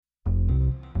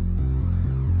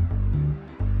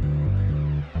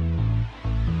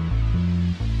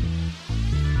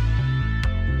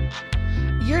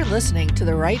listening to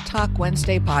the Right Talk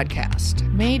Wednesday podcast,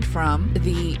 made from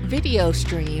the video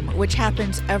stream, which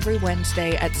happens every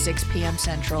Wednesday at 6 p.m.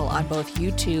 Central on both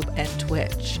YouTube and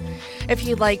Twitch. If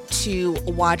you'd like to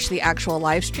watch the actual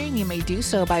live stream, you may do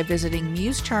so by visiting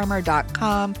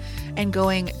musecharmer.com and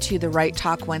going to the Right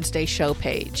Talk Wednesday show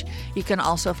page. You can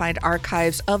also find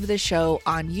archives of the show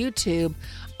on YouTube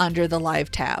under the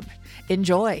live tab.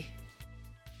 Enjoy.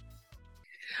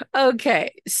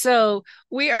 Okay, so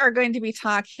we are going to be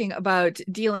talking about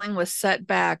dealing with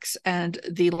setbacks and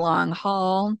the long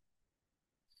haul.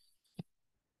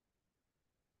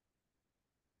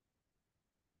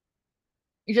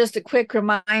 Just a quick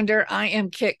reminder, I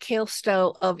am Kit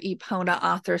Kailstow of Epona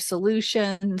Author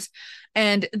Solutions,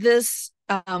 and this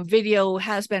video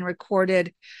has been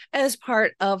recorded as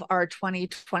part of our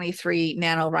 2023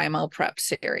 NaNoWriMo prep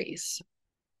series.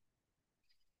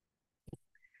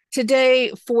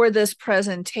 Today, for this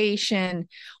presentation,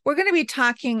 we're going to be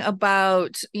talking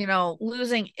about,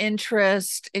 losing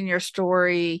interest in your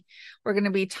story. We're going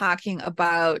to be talking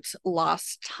about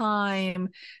lost time.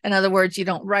 In other words, you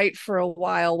don't write for a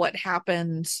while, what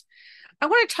happens? I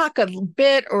want to talk a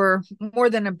bit, or more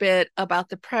than a bit, about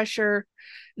the pressure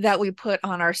that we put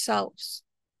on ourselves.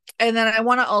 And then I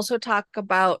want to also talk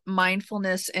about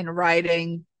mindfulness in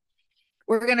writing.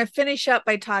 We're going to finish up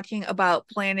by talking about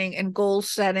planning and goal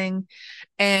setting,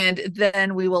 and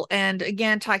then we will end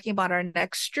again talking about our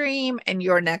next stream and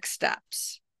your next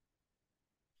steps.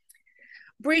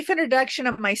 Brief introduction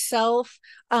of myself.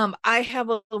 I have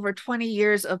over 20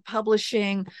 years of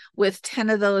publishing, with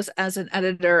 10 of those as an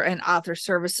editor and author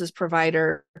services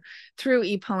provider through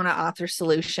Epona Author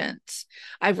Solutions.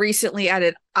 I've recently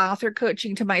added author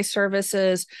coaching to my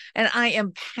services, and I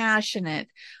am passionate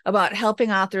about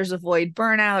helping authors avoid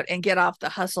burnout and get off the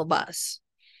hustle bus.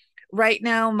 Right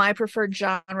now, my preferred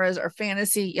genres are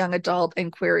fantasy, young adult,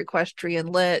 and queer equestrian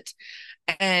lit.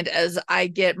 And as I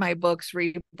get my books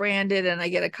rebranded and I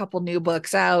get a couple new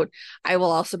books out, I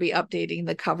will also be updating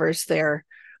the covers there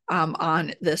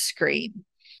on the screen.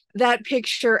 That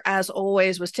picture, as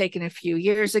always, was taken a few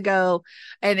years ago,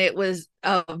 and it was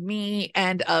of me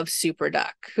and of Super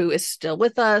Duck, who is still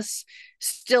with us,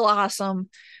 still awesome,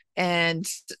 and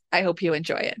I hope you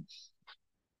enjoy it.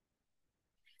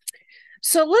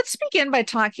 So let's begin by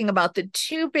talking about the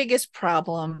two biggest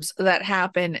problems that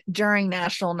happen during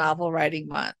National Novel Writing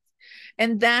Month.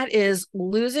 And that is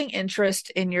losing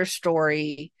interest in your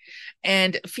story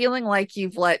and feeling like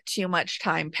you've let too much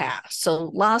time pass. So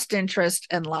lost interest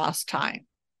and lost time.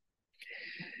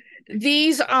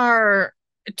 These are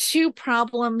two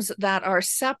problems that are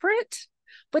separate,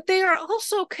 but they are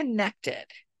also connected.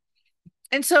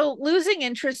 And so losing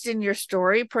interest in your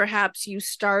story, perhaps you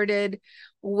started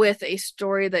with a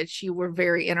story that you were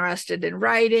very interested in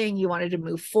writing, you wanted to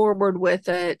move forward with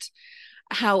it.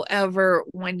 However,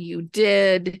 when you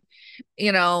did,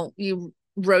 you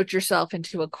wrote yourself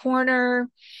into a corner,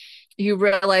 you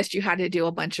realized you had to do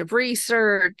a bunch of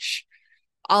research.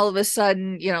 All of a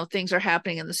sudden, things are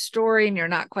happening in the story and you're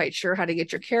not quite sure how to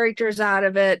get your characters out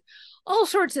of it. All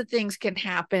sorts of things can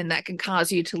happen that can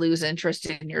cause you to lose interest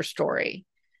in your story.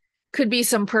 Could be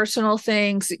some personal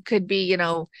things. It could be,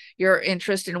 your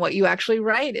interest in what you actually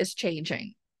write is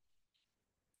changing.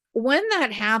 When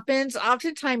that happens,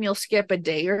 oftentimes you'll skip a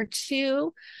day or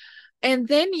two, and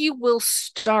then you will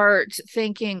start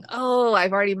thinking, oh,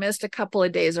 I've already missed a couple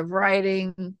of days of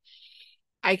writing.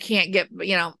 I can't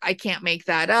make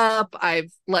that up.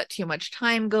 I've let too much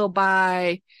time go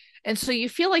by. And so you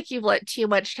feel like you've let too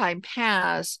much time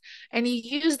pass, and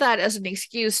you use that as an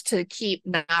excuse to keep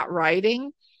not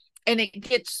writing. And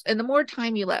the more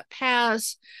time you let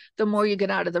pass, the more you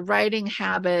get out of the writing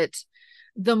habit,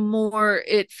 the more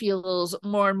it feels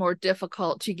more and more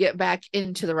difficult to get back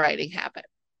into the writing habit.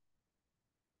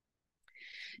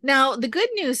 Now, the good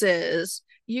news is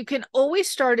you can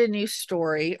always start a new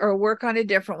story or work on a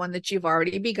different one that you've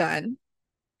already begun.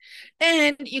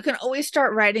 And you can always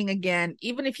start writing again,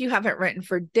 even if you haven't written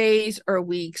for days or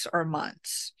weeks or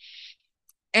months.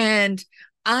 And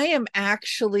I am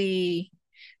actually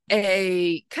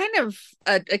a kind of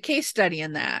a case study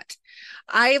in that.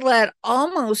 I let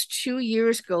almost 2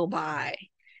 years go by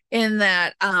in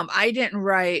that I didn't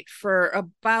write for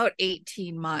about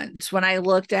 18 months when I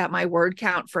looked at my word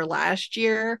count for last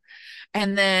year.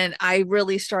 And then I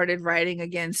really started writing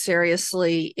again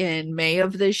seriously in May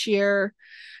of this year.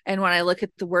 And when I look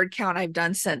at the word count I've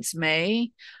done since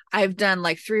May, I've done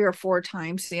like 3 or 4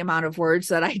 times the amount of words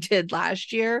that I did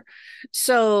last year.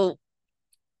 So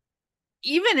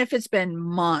even if it's been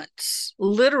months,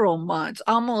 literal months,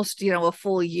 almost, a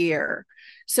full year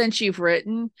since you've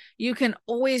written, you can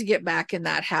always get back in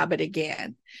that habit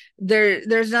again.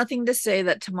 There's nothing to say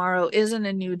that tomorrow isn't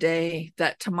a new day,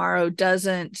 that tomorrow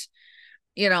doesn't,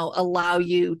 allow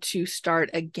you to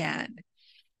start again.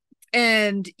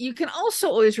 And you can also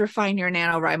always refine your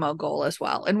NaNoWriMo goal as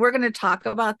well. And we're going to talk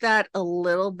about that a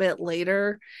little bit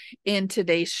later in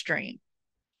today's stream.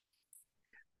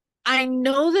 I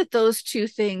know that those two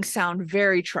things sound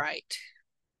very trite.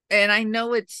 And I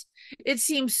know it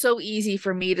seems so easy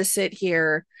for me to sit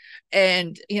here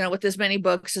and, with as many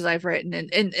books as I've written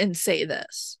and say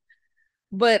this.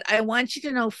 But I want you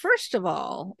to know, first of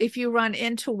all, if you run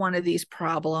into one of these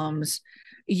problems,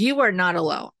 you are not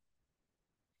alone.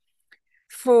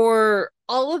 For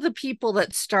all of the people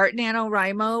that start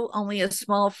NaNoWriMo, only a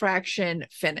small fraction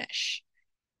finish.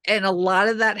 And a lot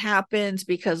of that happens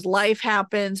because life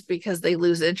happens, because they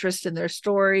lose interest in their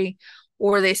story,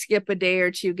 or they skip a day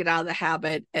or two, get out of the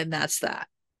habit, and that's that.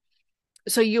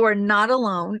 So you are not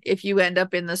alone if you end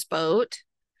up in this boat.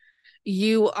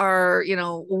 You are,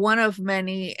 one of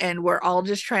many, and we're all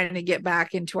just trying to get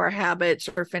back into our habits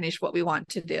or finish what we want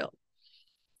to do.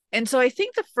 And so I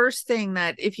think the first thing,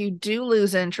 that if you do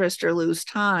lose interest or lose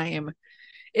time,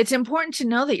 it's important to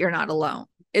know that you're not alone.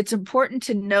 It's important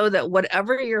to know that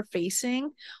whatever you're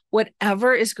facing,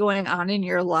 whatever is going on in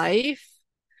your life,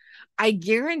 I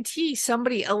guarantee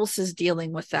somebody else is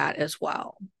dealing with that as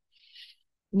well.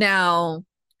 Now,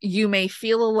 you may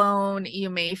feel alone. You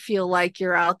may feel like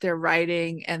you're out there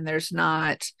writing and there's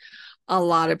not a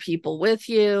lot of people with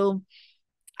you.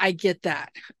 I get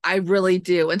that. I really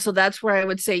do. And so that's where I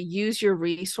would say use your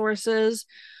resources.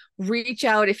 Reach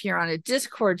out if you're on a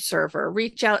Discord server.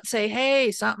 Reach out, say,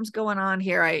 hey, something's going on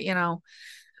here.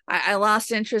 I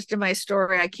lost interest in my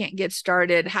story. I can't get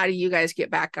started. How do you guys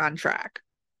get back on track?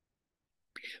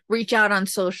 Reach out on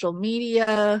social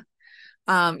media.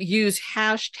 Use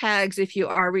hashtags if you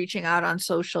are reaching out on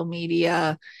social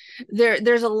media.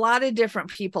 There's a lot of different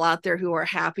people out there who are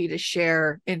happy to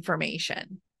share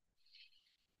information.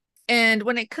 And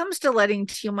when it comes to letting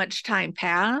too much time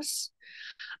pass,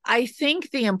 I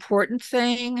think the important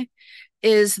thing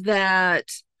is that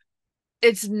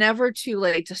it's never too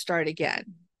late to start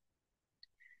again.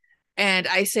 And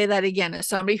I say that again as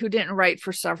somebody who didn't write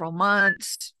for several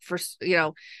months,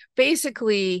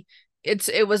 basically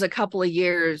it was a couple of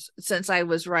years since I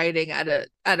was writing at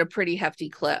a pretty hefty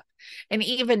clip. And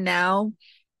even now,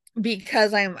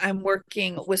 because I'm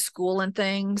working with school and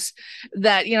things,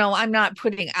 that I'm not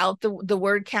putting out the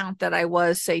word count that I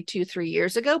was, say, 2-3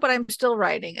 years ago, but I'm still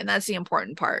writing, and that's the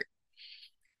important part.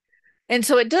 And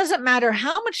so it doesn't matter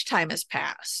how much time has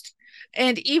passed.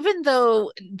 And even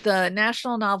though the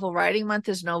National Novel Writing Month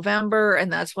is November, and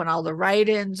that's when all the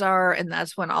write-ins are, and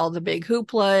that's when all the big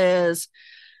hoopla is,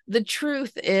 the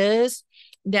truth is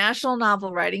National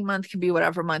Novel Writing Month can be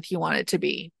whatever month you want it to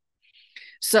be.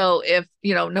 So if,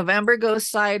 November goes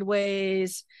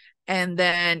sideways, and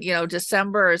then,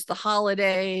 December is the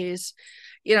holidays,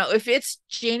 if it's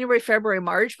January, February,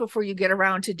 March before you get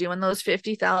around to doing those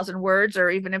 50,000 words, or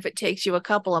even if it takes you a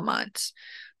couple of months,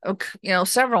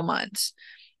 several months,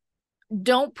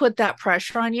 don't put that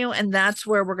pressure on you. And that's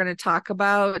where we're going to talk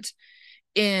about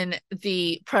in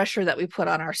the pressure that we put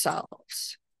on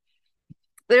ourselves.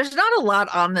 There's not a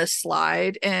lot on this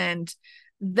slide, and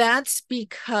that's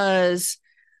because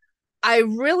I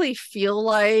really feel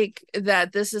like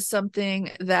that this is something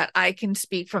that I can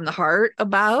speak from the heart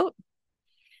about.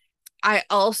 I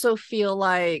also feel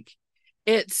like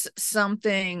it's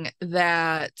something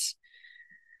that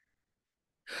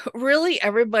really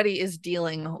everybody is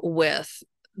dealing with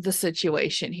the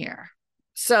situation here.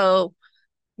 So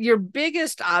your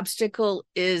biggest obstacle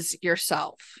is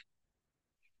yourself.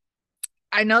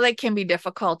 I know that can be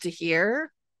difficult to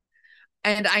hear,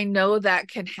 and I know that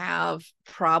can have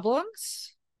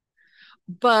problems,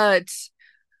 but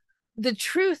the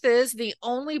truth is the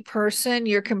only person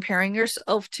you're comparing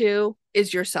yourself to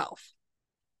is yourself.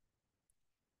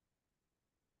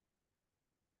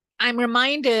 I'm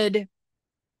reminded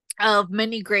of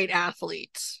many great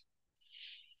athletes,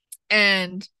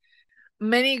 and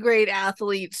many great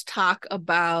athletes talk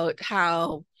about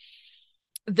how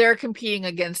they're competing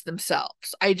against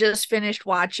themselves. I just finished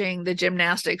watching the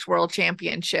gymnastics world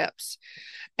championships,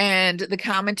 and the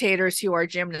commentators who are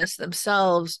gymnasts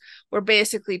themselves were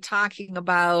basically talking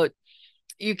about,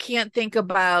 you can't think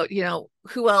about,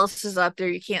 who else is up there.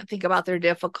 You can't think about their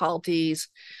difficulties,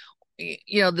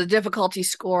 the difficulty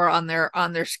score on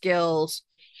their skills.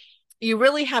 You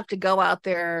really have to go out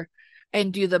there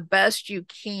and do the best you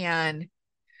can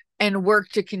and work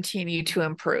to continue to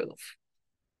improve.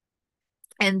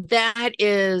 And that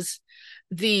is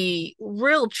the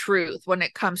real truth when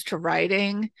it comes to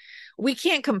writing. We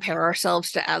can't compare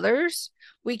ourselves to others.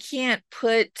 We can't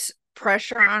put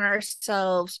pressure on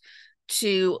ourselves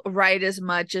to write as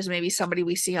much as maybe somebody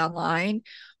we see online.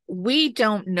 We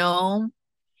don't know,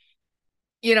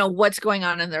 what's going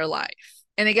on in their life.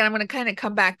 And again, I'm going to kind of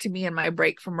come back to me and my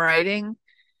break from writing.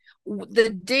 The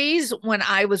days when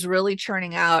I was really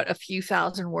churning out a few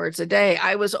thousand words a day,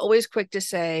 I was always quick to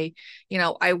say,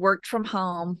 I worked from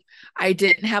home. I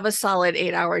didn't have a solid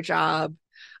 8-hour job.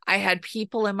 I had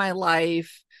people in my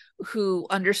life who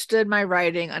understood my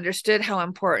writing, understood how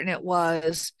important it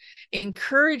was,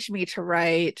 encouraged me to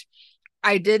write.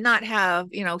 I did not have,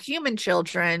 human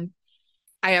children.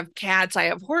 I have cats, I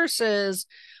have horses,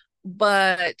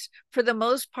 but for the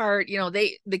most part,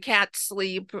 the cats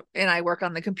sleep and I work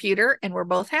on the computer and we're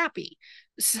both happy.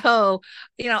 So,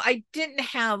 I didn't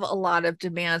have a lot of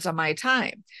demands on my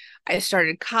time. I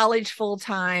started college full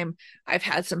time. I've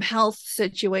had some health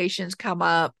situations come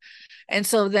up. And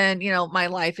so then, my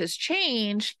life has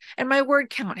changed and my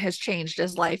word count has changed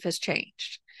as life has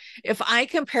changed. If I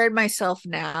compared myself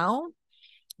now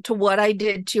to what I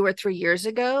did 2 or 3 years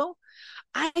ago,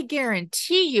 I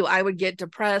guarantee you I would get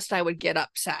depressed. I would get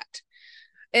upset.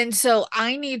 And so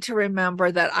I need to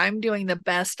remember that I'm doing the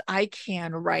best I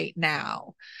can right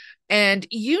now. And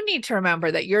you need to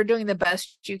remember that you're doing the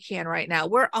best you can right now.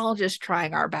 We're all just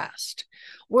trying our best.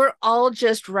 We're all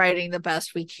just writing the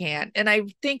best we can. And I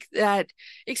think that,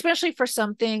 especially for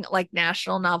something like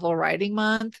National Novel Writing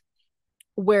Month,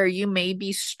 where you may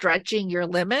be stretching your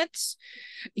limits,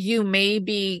 you may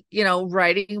be,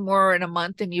 writing more in a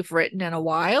month than you've written in a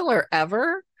while or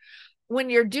ever. When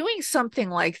you're doing something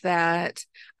like that,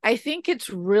 I think it's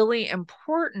really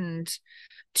important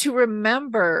to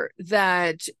remember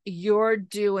that you're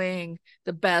doing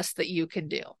the best that you can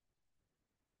do.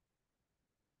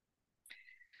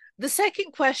 The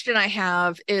second question I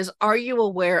have is, are you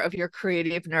aware of your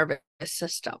creative nervous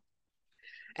system?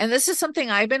 And this is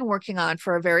something I've been working on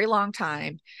for a very long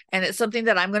time. And it's something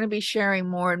that I'm going to be sharing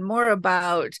more and more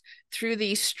about through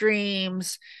these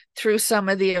streams, through some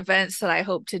of the events that I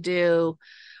hope to do,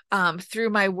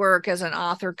 through my work as an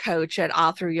author coach at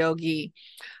Author Yogi.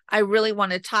 I really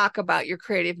want to talk about your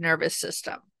creative nervous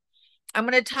system. I'm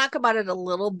going to talk about it a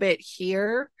little bit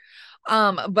here,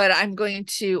 but I'm going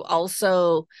to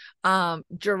also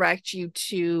direct you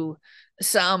to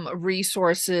some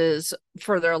resources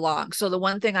further along. So the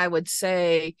one thing I would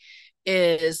say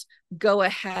is go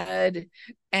ahead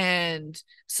and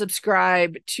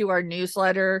subscribe to our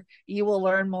newsletter. You will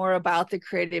learn more about the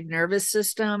creative nervous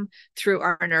system through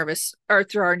our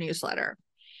newsletter.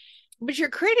 But your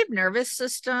creative nervous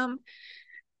system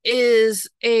is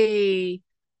a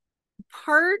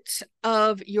part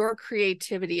of your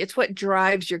creativity. It's what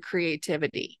drives your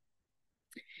creativity.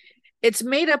 It's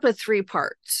made up of 3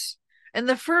 parts. And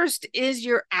the first is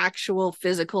your actual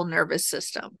physical nervous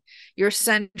system, your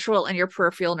central and your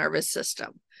peripheral nervous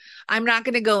system. I'm not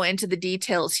going to go into the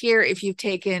details here. If you've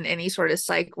taken any sort of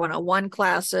Psych 101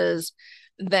 classes,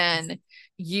 then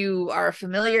you are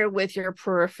familiar with your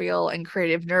peripheral and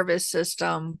creative nervous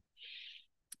system,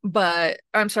 but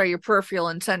I'm sorry, your peripheral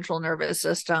and central nervous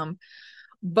system.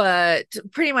 But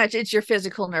pretty much it's your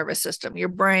physical nervous system, your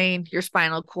brain, your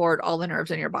spinal cord, all the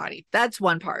nerves in your body. That's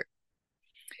one part.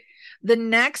 The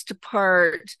next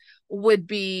part would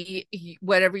be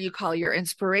whatever you call your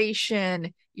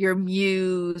inspiration, your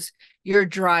muse, your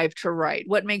drive to write.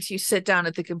 What makes you sit down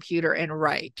at the computer and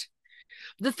write?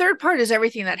 The third part is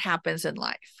everything that happens in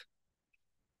life.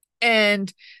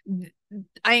 And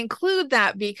I include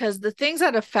that because the things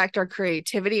that affect our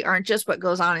creativity aren't just what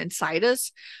goes on inside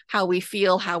us, how we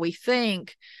feel, how we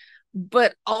think,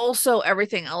 but also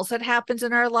everything else that happens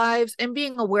in our lives and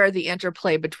being aware of the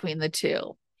interplay between the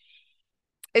two.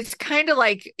 It's kind of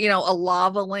like, a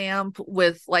lava lamp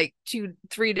with like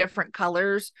 2-3 different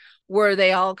colors where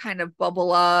they all kind of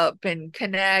bubble up and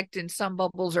connect, and some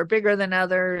bubbles are bigger than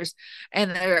others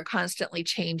and they're constantly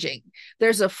changing.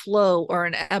 There's a flow or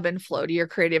an ebb and flow to your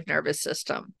creative nervous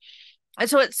system. And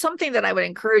so it's something that I would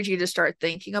encourage you to start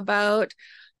thinking about.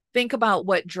 Think about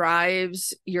what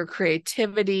drives your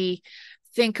creativity.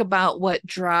 Think about what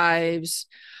drives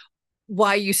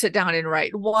why you sit down and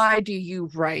write. Why do you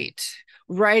write?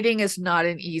 Writing is not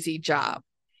an easy job.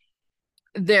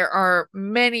 There are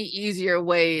many easier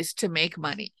ways to make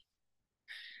money.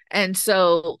 And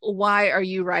so why are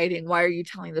you writing? Why are you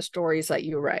telling the stories that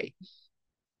you write?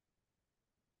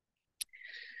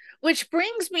 Which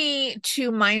brings me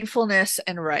to mindfulness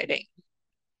and writing.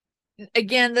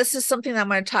 again, this is something that I'm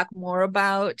going to talk more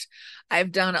about.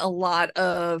 I've done a lot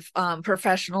of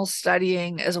professional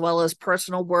studying as well as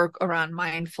personal work around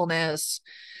mindfulness.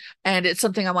 And it's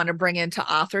something I want to bring into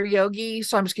author yogi.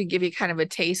 So I'm just going to give you kind of a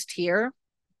taste here.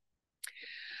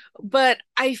 But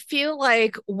I feel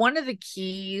like one of the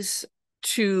keys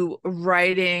to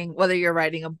writing, whether you're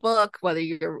writing a book, whether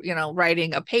you're,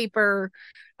 writing a paper,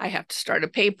 I have to start a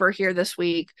paper here this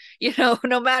week,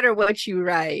 no matter what you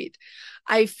write,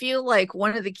 I feel like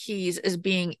one of the keys is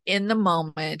being in the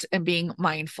moment and being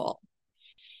mindful.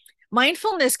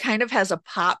 Mindfulness kind of has a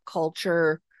pop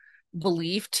culture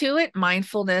belief to it.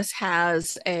 Mindfulness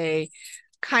has a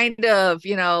kind of,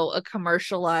 a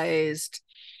commercialized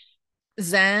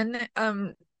Zen,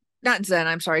 not Zen,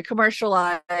 I'm sorry,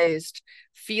 commercialized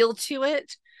feel to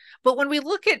it. But when we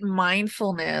look at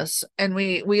mindfulness and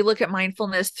we look at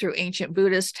mindfulness through ancient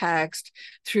Buddhist text,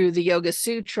 through the Yoga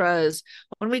Sutras,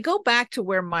 when we go back to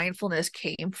where mindfulness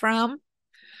came from,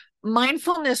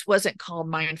 mindfulness wasn't called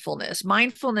mindfulness.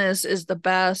 Mindfulness is the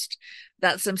best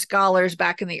that some scholars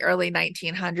back in the early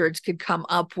 1900s could come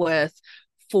up with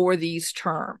for these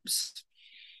terms.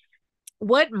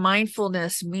 What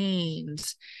mindfulness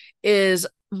means is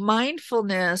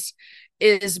mindfulness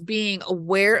is being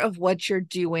aware of what you're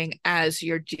doing as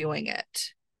you're doing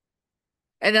it.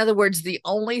 In other words, the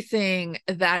only thing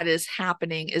that is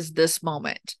happening is this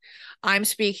moment. I'm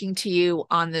speaking to you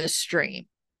on this stream.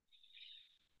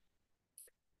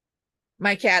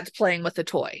 My cat's playing with a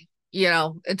toy,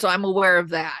 and so I'm aware of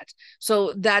that.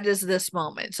 So that is this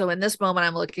moment. So in this moment,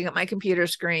 I'm looking at my computer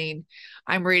screen.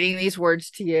 I'm reading these words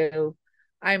to you.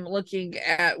 I'm looking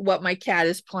at what my cat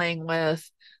is playing with.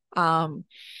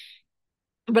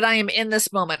 But I am in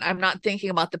this moment. I'm not thinking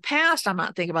about the past. I'm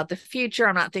not thinking about the future.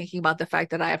 I'm not thinking about the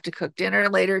fact that I have to cook dinner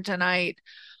later tonight.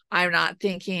 I'm not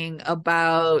thinking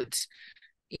about,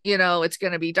 it's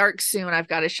going to be dark soon. I've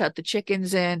got to shut the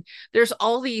chickens in. There's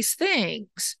all these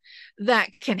things that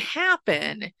can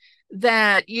happen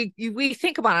that we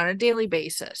think about on a daily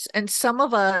basis. And some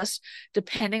of us,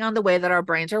 depending on the way that our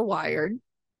brains are wired,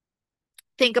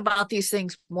 think about these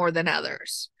things more than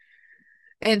others.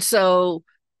 And so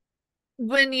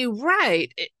when you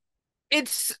write,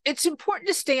 it's important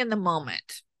to stay in the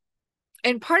moment.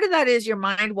 And part of that is your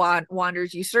mind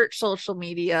wanders. You search social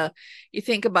media, you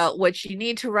think about what you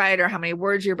need to write or how many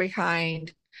words you're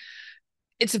behind.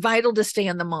 It's vital to stay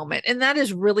in the moment. And that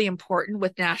is really important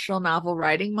with National Novel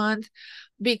Writing Month,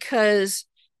 because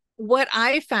what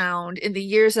I found in the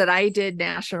years that I did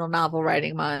National Novel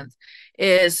Writing Month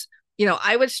is,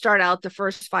 I would start out the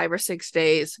first 5 or 6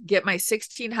 days, get my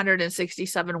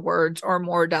 1,667 words or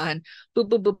more done, boop,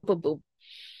 boop, boop, boop, boop.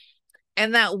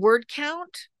 And that word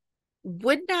count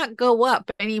would not go up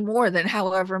any more than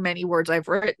however many words I've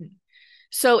written.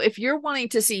 So if you're wanting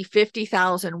to see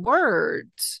 50,000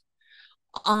 words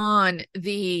on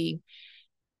the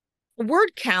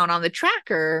word count on the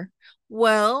tracker,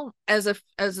 well, as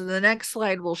the next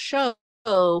slide will show,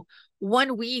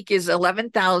 1 week is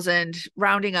 11,000,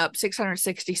 rounding up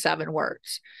 667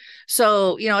 words.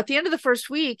 So, at the end of the first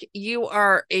week, you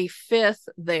are a fifth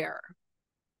there.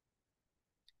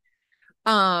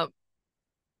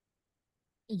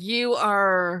 You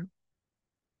are,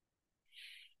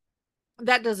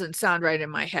 that doesn't sound right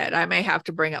in my head. I may have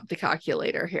to bring up the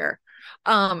calculator here.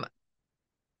 But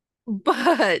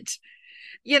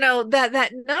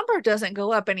that number doesn't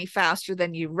go up any faster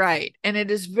than you write. And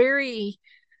it is very,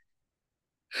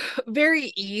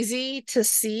 very easy to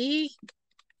see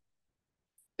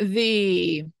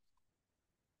no,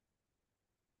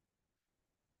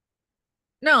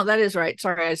 that is right.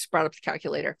 Sorry, I just brought up the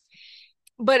calculator.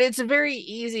 But it's very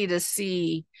easy to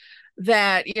see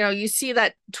that, you see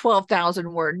that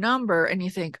 12,000 word number and you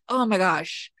think, oh my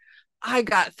gosh, I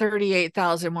got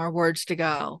 38,000 more words to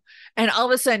go. And all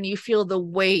of a sudden you feel the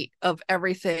weight of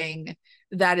everything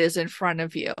that is in front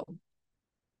of you.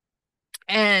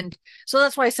 And so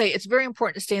that's why I say it's very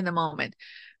important to stay in the moment.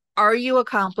 Are you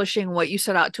accomplishing what you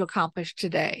set out to accomplish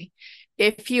today?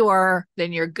 If you are,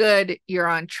 then you're good. You're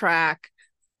on track.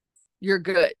 You're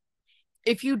good.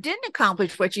 If you didn't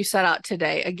accomplish what you set out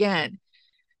today, again,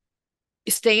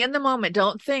 stay in the moment.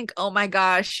 Don't think, oh my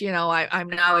gosh, I'm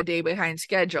now a day behind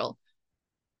schedule.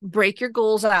 Break your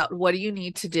goals out. What do you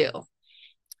need to do?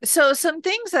 So some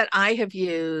things that I have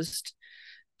used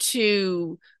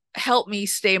to help me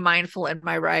stay mindful in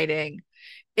my writing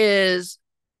is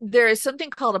there is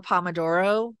something called a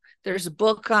Pomodoro. There's a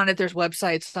book on it. There's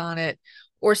websites on it,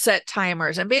 or set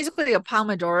timers. And basically a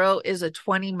Pomodoro is a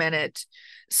 20-minute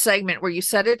segment where you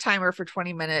set a timer for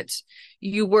 20 minutes.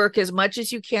 You work as much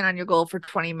as you can on your goal for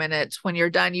 20 minutes. When you're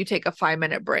done, you take a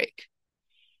 5-minute break.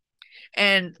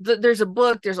 And there's a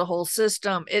book, there's a whole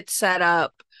system. It's set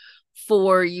up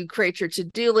for you create your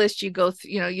to-do list. You go,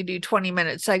 you do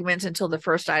 20-minute segments until the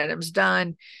first item's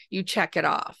done. You check it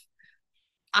off.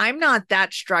 I'm not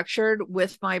that structured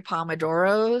with my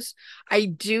Pomodoros. I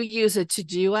do use a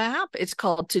to-do app. It's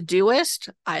called Todoist.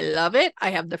 I love it.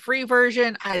 I have the free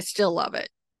version. I still love it.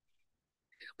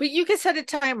 But you can set a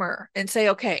timer and say,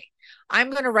 okay, I'm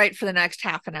going to write for the next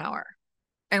half an hour.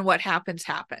 And what happens,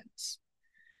 happens.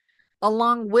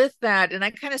 Along with that, and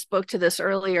I kind of spoke to this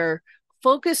earlier,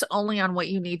 focus only on what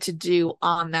you need to do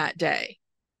on that day.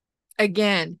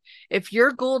 Again, if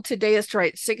your goal today is to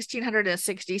write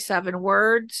 1,667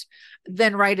 words,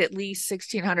 then write at least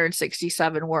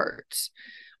 1,667 words.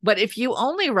 But if you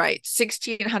only write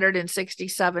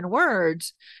 1,667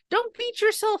 words, don't beat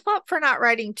yourself up for not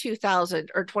writing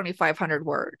 2,000 or 2,500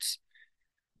 words.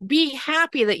 Be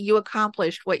happy that you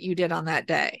accomplished what you did on that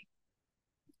day.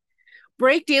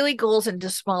 Break daily goals into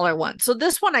smaller ones. So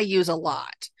this one I use a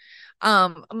lot.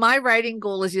 My writing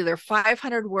goal is either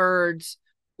 500 words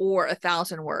or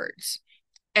 1,000 words.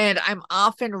 And I'm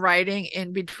often writing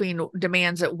in between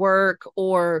demands at work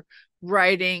or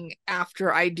writing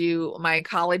after I do my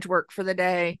college work for the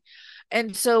day.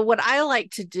 And so what I like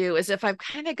to do is if I've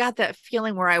kind of got that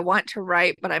feeling where I want to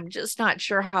write, but I'm just not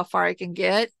sure how far I can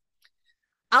get,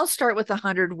 I'll start with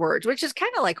 100 words, which is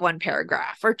kind of like one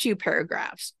paragraph or two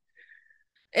paragraphs.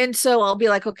 And so I'll be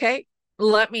like, okay,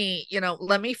 let me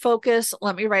focus.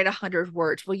 Let me write 100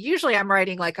 words. Well, usually I'm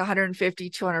writing like 150,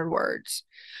 200 words.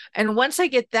 And once I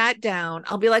get that down,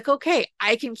 I'll be like, okay,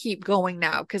 I can keep going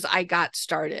now because I got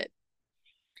started.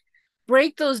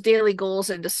 Break those daily goals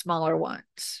into smaller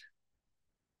ones.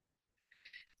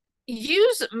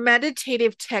 Use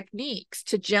meditative techniques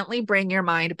to gently bring your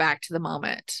mind back to the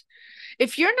moment.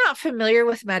 If you're not familiar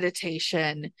with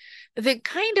meditation, the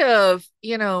kind of,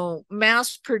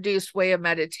 mass-produced way of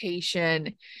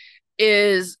meditation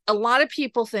is a lot of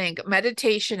people think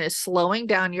meditation is slowing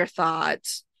down your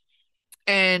thoughts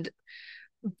and,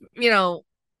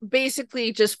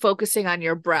 basically just focusing on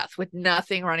your breath with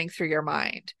nothing running through your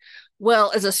mind.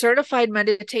 Well, as a certified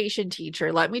meditation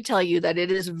teacher, let me tell you that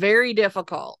it is very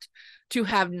difficult to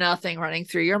have nothing running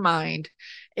through your mind,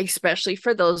 especially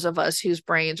for those of us whose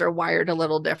brains are wired a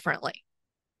little differently.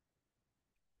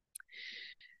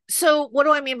 So, what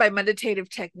do I mean by meditative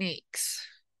techniques?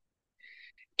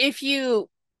 If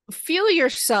you feel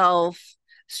yourself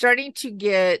starting to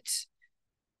get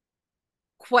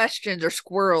questions or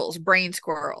brain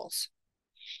squirrels.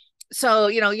 So,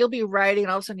 you'll be writing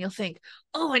and all of a sudden you'll think,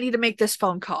 oh, I need to make this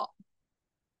phone call.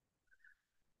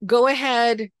 Go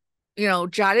ahead,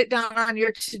 jot it down on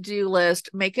your to-do list,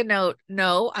 make a note.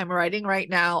 No, I'm writing right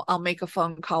now. I'll make a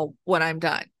phone call when I'm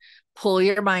done. Pull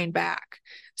your mind back.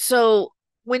 So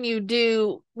when you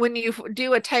do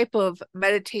a type of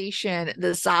meditation, the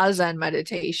Zazen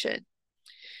meditation,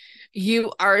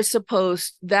 you are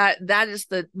supposed that is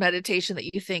the meditation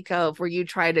that you think of where you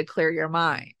try to clear your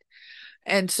mind.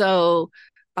 And so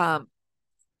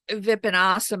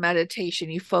Vipassana meditation,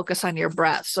 you focus on your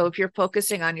breath. So if you're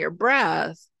focusing on your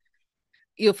breath,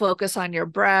 you'll focus on your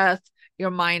breath,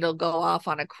 your mind will go off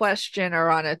on a question or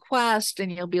on a quest, and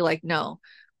you'll be like, no,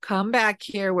 come back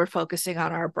here. We're focusing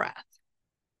on our breath.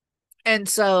 And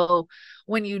so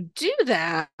when you do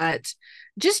that,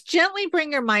 just gently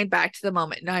bring your mind back to the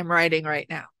moment. Now I'm writing right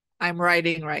now. I'm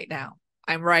writing right now.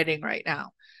 I'm writing right now.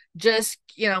 Just,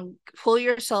 pull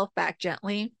yourself back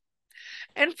gently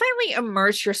and finally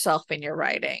immerse yourself in your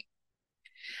writing.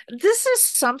 This is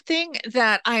something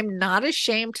that I'm not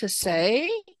ashamed to say.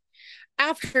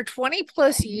 After 20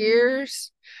 plus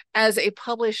years as a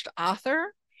published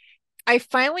author, I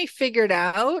finally figured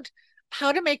out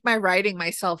how to make my writing my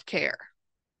self-care.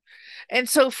 And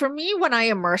so for me, when I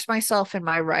immerse myself in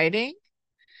my writing,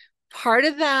 part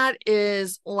of that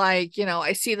is like,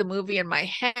 I see the movie in my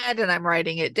head and I'm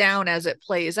writing it down as it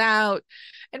plays out.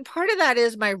 And part of that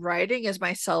is my writing is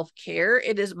my self-care.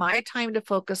 It is my time to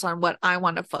focus on what I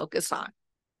want to focus on,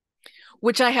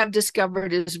 which I have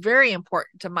discovered is very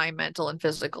important to my mental and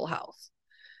physical health.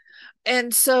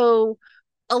 And so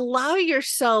allow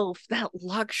yourself that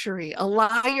luxury,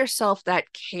 allow yourself that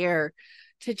care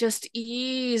to just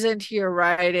ease into your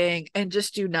writing and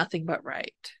just do nothing but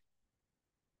write.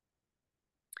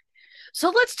 So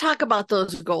let's talk about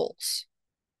those goals.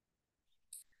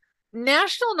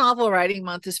 National Novel Writing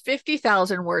Month is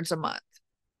 50,000 words a month.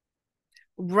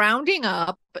 Rounding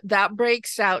up, that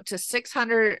breaks out to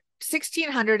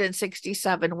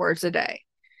 1,667 words a day.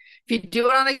 If you do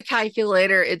it on a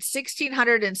calculator, it's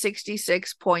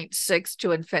 1,666.6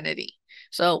 to infinity.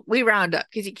 So we round up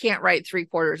because you can't write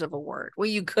 3/4 of a word. Well,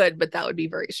 you could, but that would be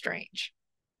very strange.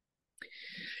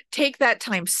 Take that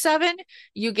times 7,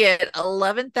 you get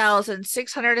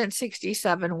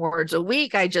 11,667 words a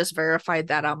week. I just verified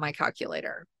that on my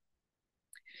calculator.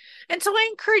 And so I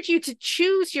encourage you to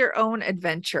choose your own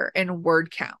adventure in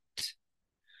word count.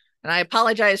 And I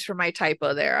apologize for my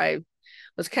typo there. I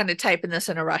was kind of typing this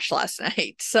in a rush last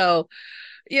night. So,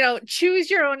 choose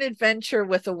your own adventure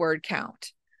with a word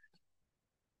count.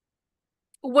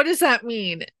 What does that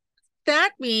mean?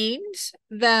 That means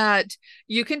that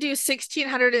you can do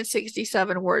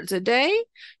 1,667 words a day.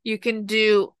 You can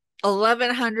do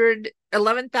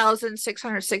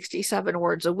 11,667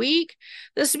 words a week.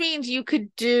 This means you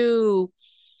could do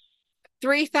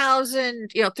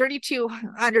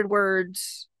 3,200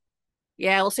 words.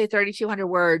 Yeah, we'll say 3,200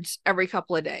 words every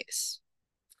couple of days.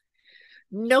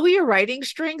 Know your writing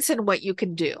strengths and what you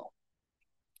can do.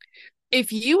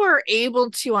 If you are able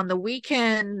to, on the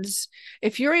weekends,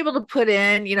 if you're able to put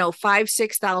in,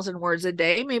 5,000-6,000 words a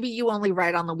day, maybe you only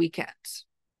write on the weekends.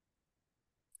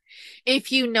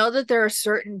 If you know that there are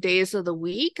certain days of the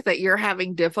week that you would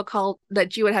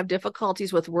have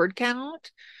difficulties with word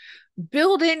count,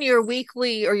 build in your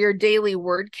weekly or your daily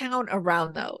word count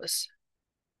around those.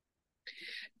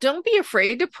 Don't be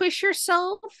afraid to push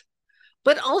yourself,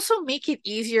 but also make it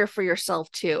easier for yourself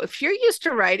too. If you're used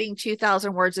to writing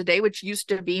 2,000 words a day, which used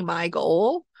to be my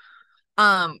goal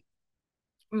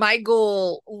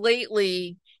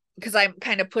lately, because I'm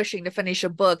kind of pushing to finish a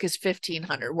book, is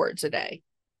 1,500 words a day.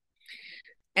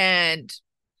 And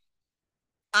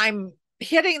I'm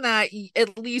hitting that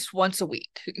at least once a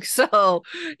week. So,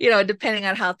 depending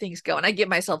on how things go, and I give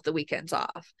myself the weekends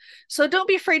off. So don't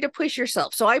be afraid to push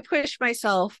yourself. So I push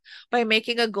myself by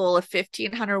making a goal of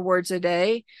 1,500 words a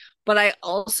day, but I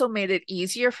also made it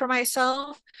easier for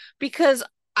myself because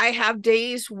I have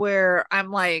days where I'm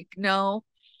like, no,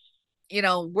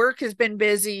 work has been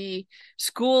busy.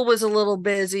 School was a little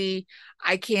busy.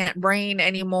 I can't brain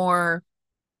anymore.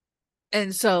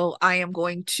 And so I am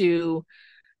going to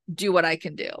do what I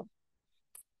can do.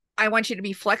 I want you to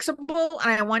be flexible,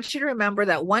 and I want you to remember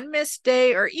that one missed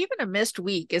day or even a missed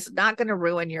week is not going to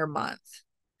ruin your month.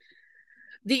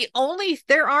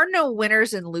 There are no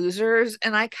winners and losers,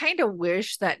 and I kind of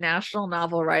wish that National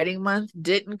Novel Writing Month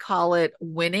didn't call it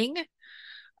winning.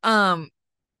 Because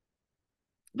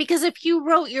if you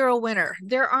wrote, you're a winner.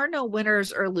 There are no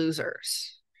winners or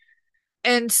losers.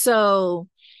 And so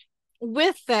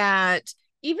with that,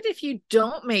 even if you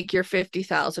don't make your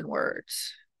 50,000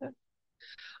 words,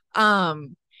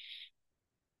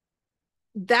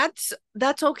 that's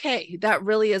okay. That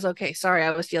really is okay. Sorry,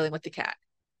 I was dealing with the cat.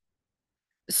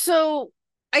 So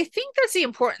I think that's the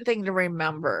important thing to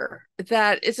remember,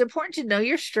 that it's important to know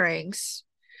your strengths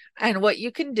and what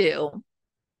you can do.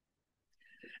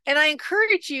 And I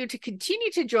encourage you to continue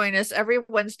to join us every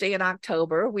Wednesday in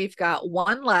October. We've got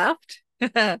one left.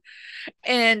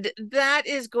 And that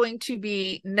is going to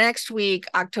be next week,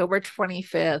 October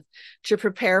 25th, to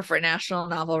prepare for National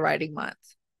Novel Writing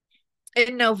Month.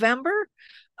 In November,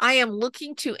 I am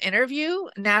looking to interview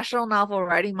National Novel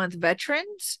Writing Month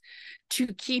veterans to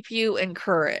keep you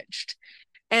encouraged.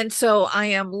 And so I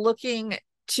am looking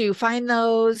to find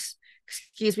those.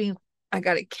 Excuse me, I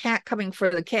got a cat coming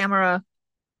for the camera.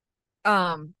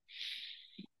 And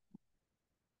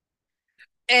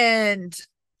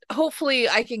hopefully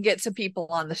I can get some people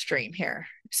on the stream here.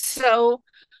 So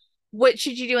what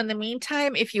should you do in the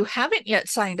meantime? If you haven't yet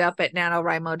signed up at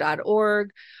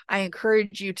nanowrimo.org, I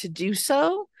encourage you to do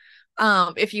so.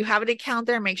 If you have an account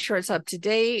there, make sure it's up to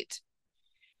date.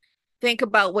 Think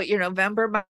about what your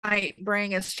November might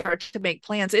bring and start to make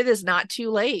plans. It is not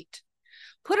too late.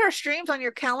 Put our streams on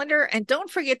your calendar, and don't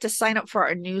forget to sign up for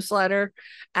our newsletter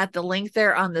at the link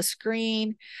there on the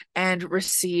screen and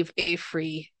receive a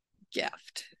free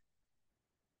gift.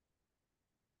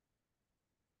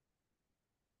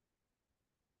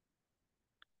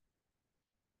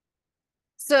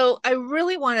 So I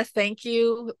really want to thank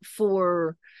you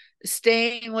for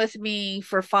staying with me,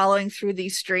 for following through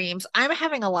these streams. I'm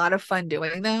having a lot of fun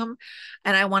doing them,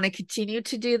 and I want to continue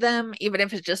to do them, even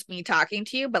if it's just me talking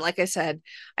to you. But like I said,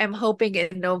 I'm hoping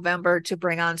in November to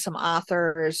bring on some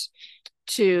authors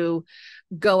to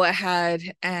go ahead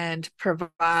and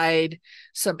provide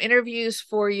some interviews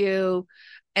for you.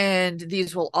 And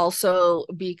these will also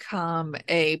become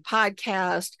a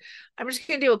podcast. I'm just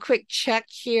going to do a quick check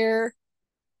here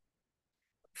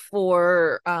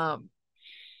for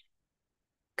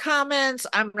comments.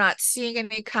 I'm not seeing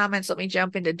any comments. Let me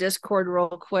jump into Discord real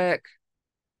quick.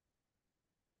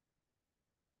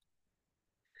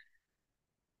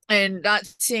 And not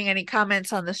seeing any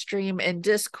comments on the stream in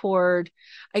Discord.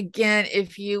 Again,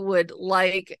 if you would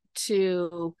like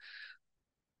to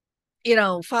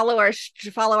follow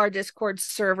our Discord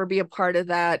server, be a part of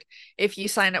that. If you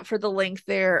sign up for the link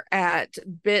there at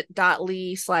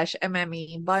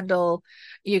bit.ly/mme bundle,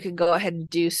 you can go ahead and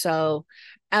do so.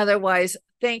 Otherwise,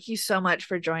 thank you so much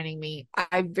for joining me.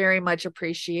 I very much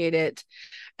appreciate it.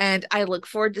 And I look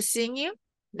forward to seeing you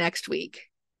next week.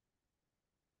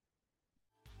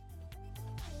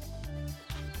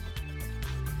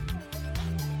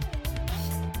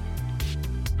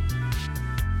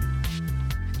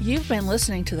 You've been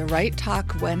listening to the Write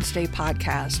Talk Wednesday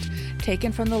podcast,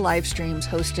 taken from the live streams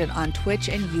hosted on Twitch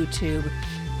and YouTube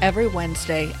every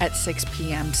Wednesday at 6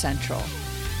 p.m. Central.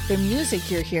 The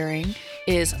music you're hearing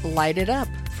is Light It Up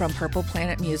from Purple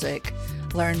Planet Music.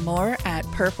 Learn more at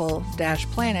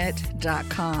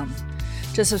purple-planet.com.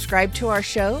 To subscribe to our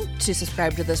show, to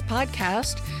subscribe to this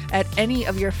podcast at any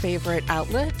of your favorite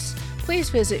outlets,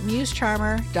 please visit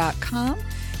musecharmer.com.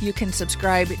 You can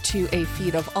subscribe to a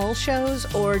feed of all shows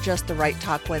or just the Write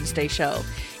Talk Wednesday show.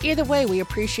 Either way, we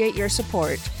appreciate your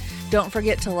support. Don't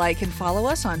forget to like and follow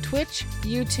us on Twitch,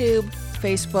 YouTube,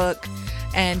 Facebook,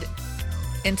 and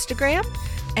Instagram.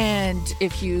 And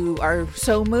if you are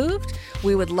so moved,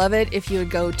 we would love it if you would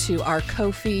go to our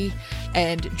Ko-fi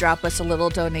and drop us a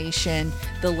little donation.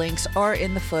 The links are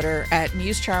in the footer at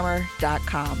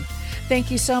musecharmer.com. Thank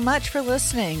you so much for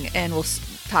listening, and we'll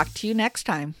talk to you next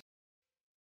time.